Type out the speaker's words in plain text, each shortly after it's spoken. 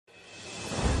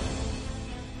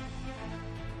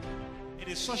It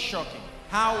is so shocking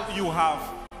how you have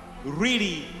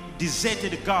really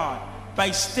deserted God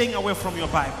by staying away from your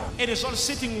Bible. It is all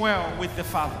sitting well with the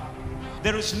Father.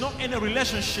 There is no any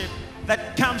relationship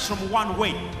that comes from one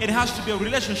way. It has to be a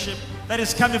relationship that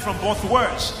is coming from both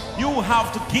words. You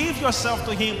have to give yourself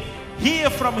to Him, hear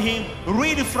from Him,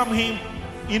 read from Him,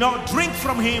 drink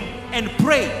from Him, and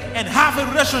pray and have a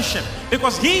relationship,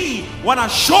 because He wanna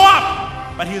show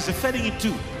up, but He is failing it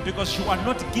too, because you are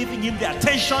not giving Him the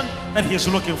attention that He is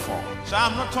looking for. So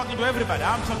I'm not talking to everybody,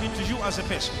 I'm talking to you as a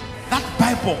person. That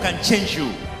Bible can change you.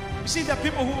 You see, there are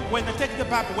people who, when they take the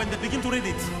Bible, when they begin to read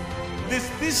it, there's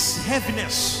this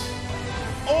heaviness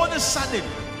all of a sudden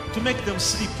to make them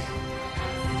sleep.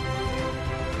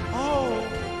 Oh,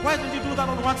 why don't you do that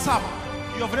on WhatsApp?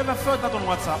 You have never felt that on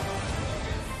WhatsApp.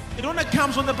 It only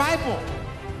comes on the Bible.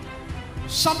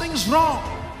 Something's wrong.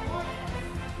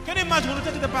 Can you imagine when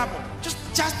you take the Bible?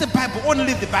 Just the Bible,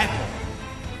 only the Bible.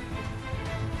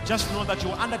 Just know that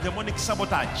you are under demonic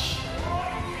sabotage.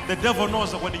 The devil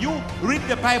knows that when you read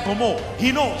the Bible more,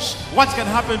 he knows what can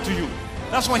happen to you.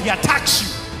 That's why he attacks you.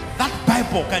 That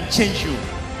Bible can change you.